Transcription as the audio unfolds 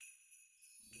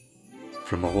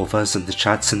From all of us in the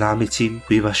Chad Tsunami team,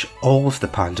 we wish all of the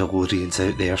Pandalorians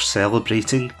out there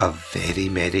celebrating a very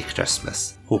Merry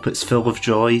Christmas. Hope it's full of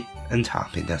joy and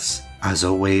happiness. As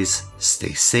always,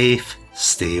 stay safe,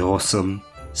 stay awesome,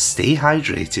 stay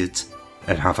hydrated,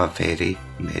 and have a very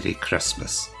Merry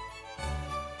Christmas.